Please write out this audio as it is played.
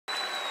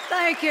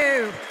Thank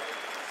you.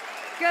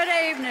 Good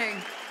evening.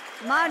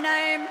 My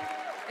name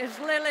is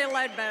Lilly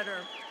Ledbetter,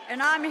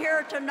 and I'm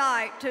here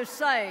tonight to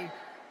say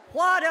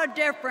what a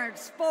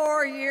difference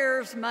 4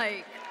 years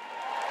make.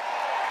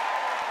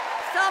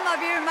 Some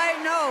of you may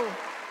know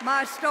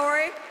my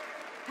story,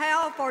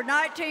 how for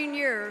 19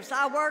 years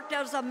I worked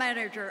as a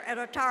manager at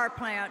a tire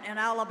plant in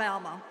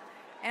Alabama.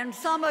 And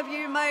some of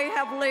you may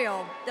have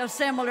lived a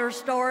similar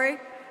story.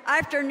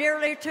 After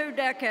nearly 2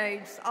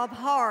 decades of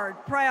hard,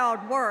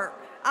 proud work,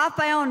 I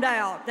found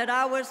out that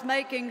I was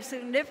making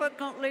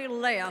significantly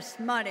less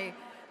money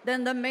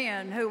than the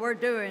men who were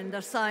doing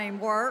the same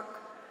work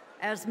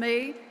as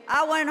me.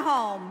 I went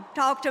home,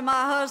 talked to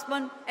my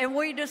husband, and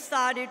we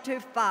decided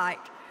to fight.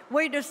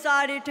 We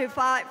decided to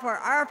fight for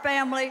our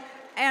family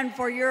and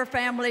for your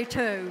family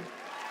too.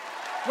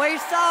 We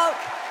sought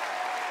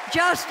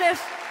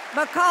justice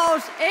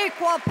because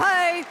equal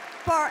pay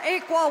for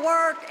equal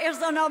work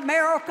is an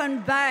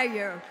American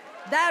value.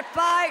 That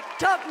fight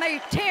took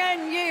me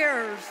 10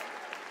 years.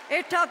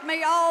 It took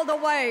me all the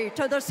way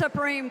to the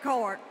Supreme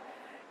Court.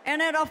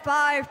 And in a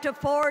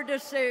 5-4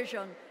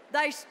 decision,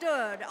 they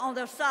stood on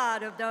the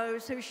side of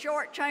those who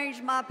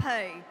shortchanged my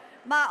pay,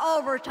 my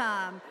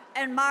overtime,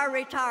 and my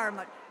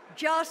retirement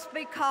just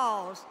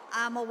because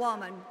I'm a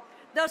woman.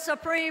 The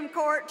Supreme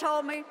Court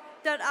told me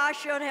that I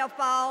should have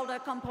filed a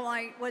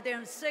complaint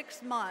within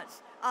 6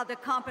 months of the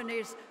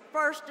company's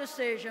first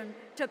decision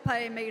to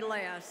pay me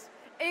less,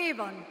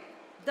 even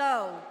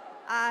though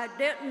I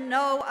didn't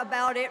know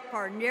about it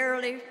for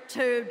nearly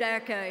 2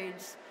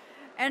 decades.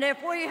 And if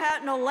we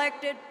hadn't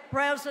elected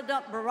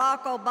President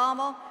Barack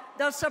Obama,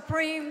 the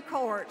Supreme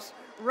Court's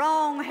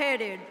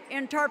wrong-headed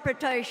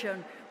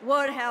interpretation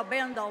would have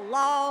been the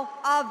law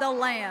of the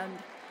land.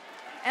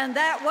 And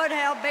that would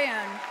have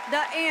been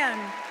the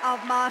end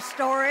of my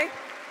story.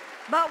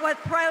 But with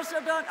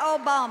President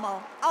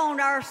Obama on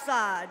our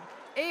side,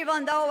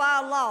 even though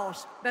I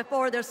lost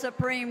before the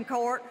Supreme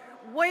Court,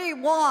 we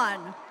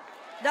won.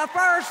 The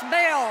first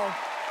bill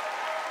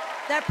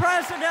that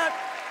President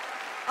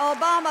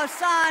Obama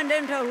signed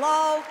into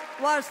law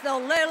was the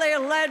Lilly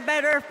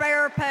Ledbetter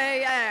Fair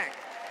Pay Act.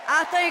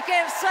 I think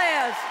it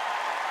says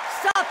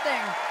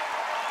something.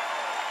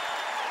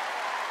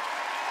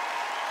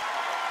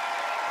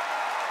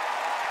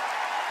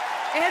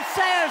 It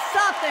says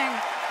something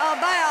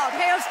about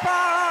his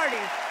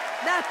priorities,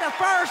 that the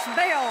first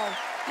bill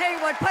he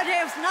would put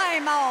his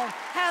name on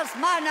has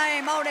my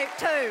name on it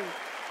too.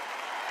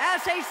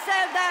 As he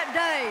said that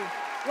day,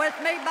 with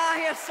me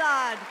by his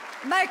side,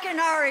 making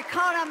our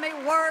economy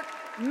work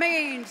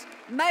means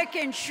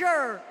making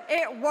sure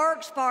it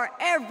works for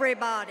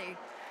everybody.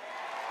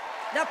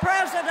 The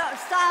president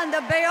signed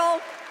the bill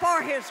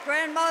for his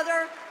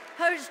grandmother,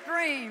 whose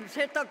dreams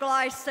hit the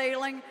glass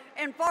ceiling,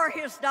 and for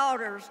his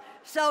daughters,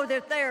 so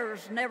that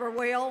theirs never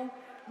will.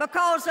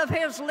 Because of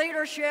his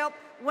leadership,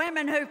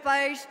 women who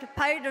faced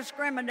pay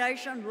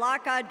discrimination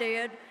like I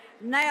did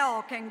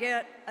now can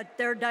get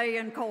their day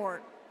in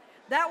court.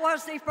 That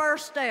was the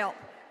first step,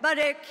 but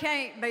it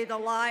can't be the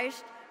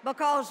last,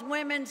 because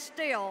women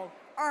still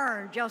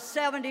earn just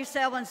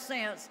 77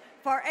 cents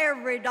for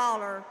every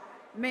dollar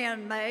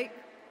men make.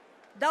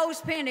 Those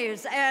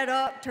pennies add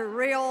up to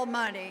real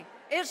money.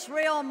 It's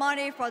real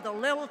money for the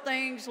little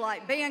things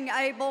like being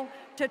able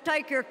to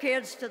take your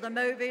kids to the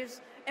movies,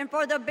 and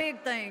for the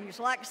big things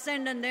like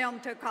sending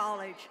them to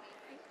college.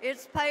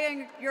 It's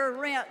paying your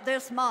rent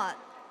this month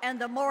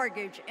and the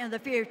mortgage in the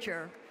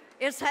future.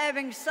 It's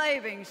having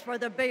savings for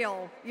the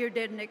bill you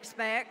didn't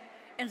expect,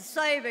 and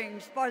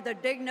savings for the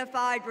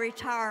dignified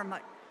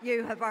retirement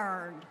you have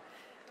earned.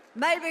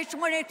 Maybe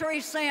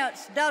 23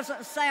 cents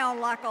doesn't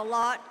sound like a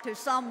lot to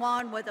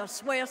someone with a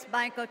Swiss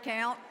bank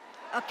account,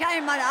 a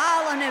Cayman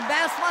Island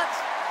investments,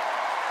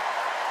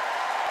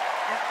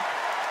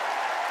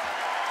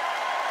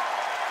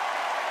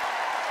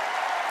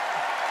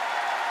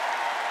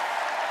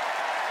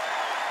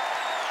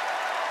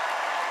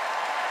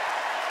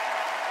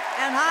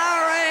 an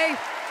IRA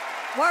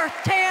worth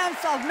tens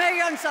of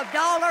millions of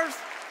dollars.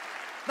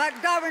 But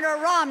Governor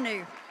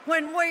Romney,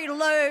 when we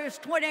lose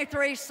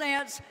 23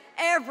 cents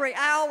every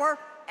hour,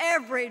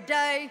 every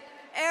day,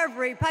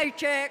 every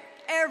paycheck,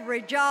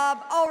 every job,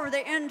 over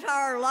the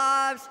entire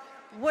lives,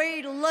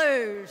 we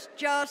lose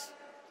just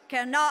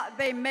cannot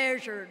be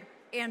measured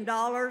in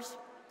dollars.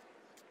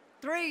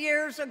 3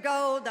 years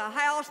ago, the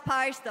House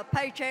passed the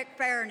Paycheck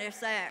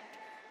Fairness Act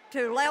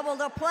to level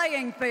the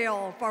playing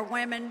field for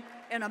women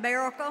in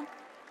America.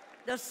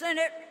 The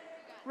Senate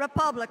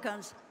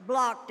Republicans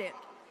blocked it.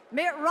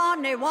 Mitt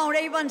Romney won't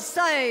even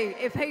say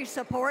if he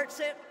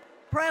supports it.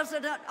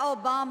 President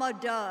Obama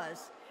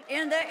does.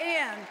 In the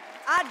end,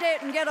 I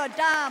didn't get a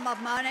dime of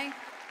money.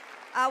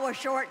 I was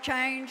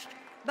shortchanged.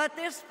 But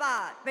this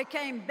fight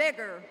became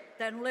bigger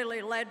than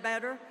Lilly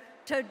Ledbetter.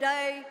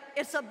 Today,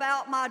 it's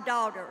about my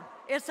daughter.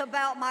 It's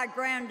about my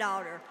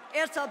granddaughter.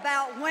 It's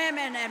about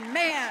women and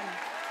men.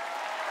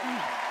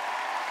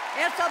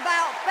 It's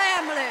about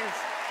families.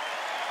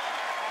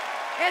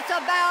 It's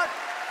about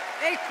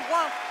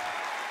equal.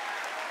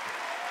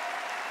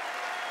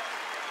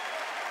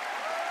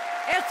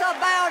 It's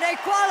about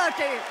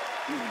equality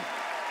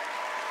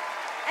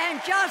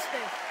and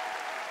justice.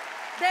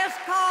 This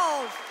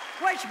cause,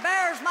 which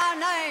bears my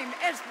name,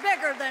 is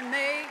bigger than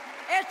me.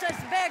 It's as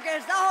big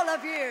as all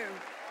of you.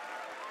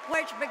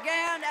 Which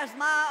began as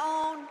my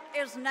own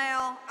is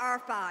now our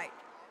fight.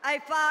 A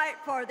fight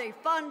for the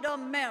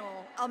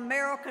fundamental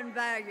American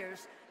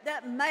values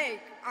that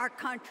make our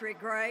country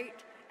great.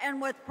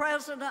 And with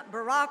President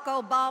Barack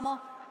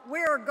Obama,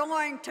 we're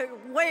going to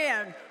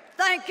win.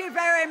 Thank you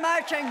very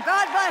much, and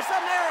God bless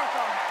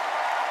America.